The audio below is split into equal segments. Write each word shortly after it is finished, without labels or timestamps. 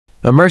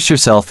Immerse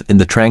yourself in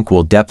the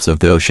tranquil depths of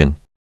the ocean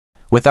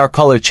with our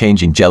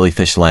color-changing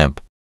jellyfish lamp.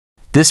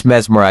 This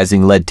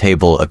mesmerizing lead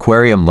table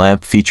aquarium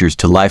lamp features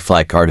to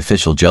lifelike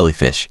artificial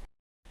jellyfish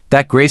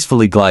that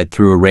gracefully glide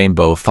through a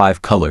rainbow of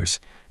 5 colors,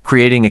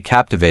 creating a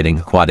captivating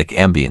aquatic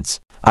ambience,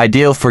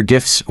 ideal for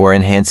gifts or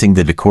enhancing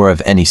the decor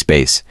of any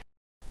space.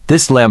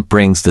 This lamp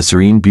brings the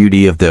serene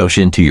beauty of the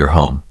ocean to your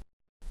home.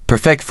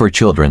 Perfect for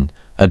children,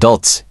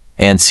 adults,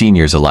 and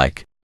seniors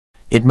alike.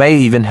 It may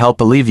even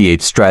help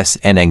alleviate stress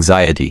and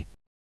anxiety.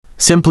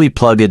 Simply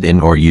plug it in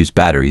or use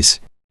batteries.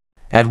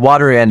 Add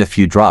water and a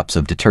few drops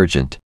of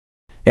detergent.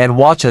 And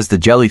watch as the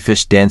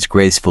jellyfish dance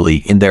gracefully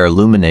in their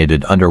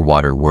illuminated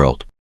underwater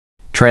world.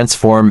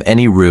 Transform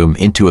any room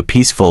into a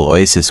peaceful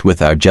oasis with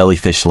our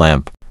jellyfish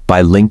lamp,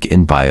 by link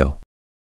in bio.